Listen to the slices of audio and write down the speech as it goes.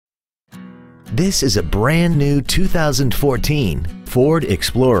This is a brand new 2014 Ford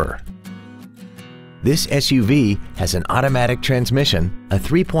Explorer. This SUV has an automatic transmission, a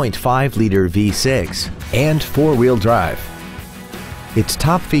 3.5-liter V6, and four-wheel drive. Its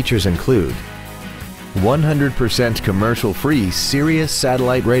top features include 100% commercial-free Sirius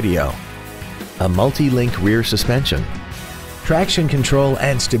satellite radio, a multi-link rear suspension, traction control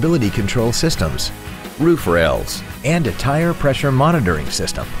and stability control systems, roof rails, and a tire pressure monitoring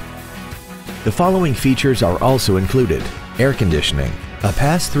system. The following features are also included: air conditioning, a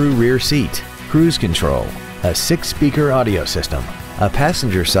pass-through rear seat, cruise control, a 6-speaker audio system, a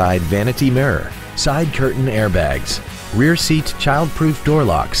passenger side vanity mirror, side curtain airbags, rear seat child-proof door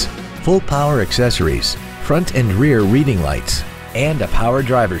locks, full power accessories, front and rear reading lights, and a power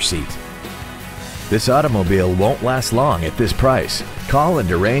driver's seat. This automobile won't last long at this price. Call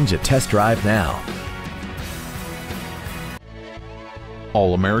and arrange a test drive now.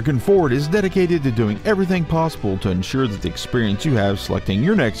 All American Ford is dedicated to doing everything possible to ensure that the experience you have selecting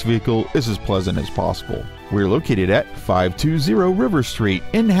your next vehicle is as pleasant as possible. We're located at 520 River Street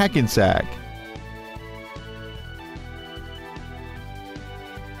in Hackensack.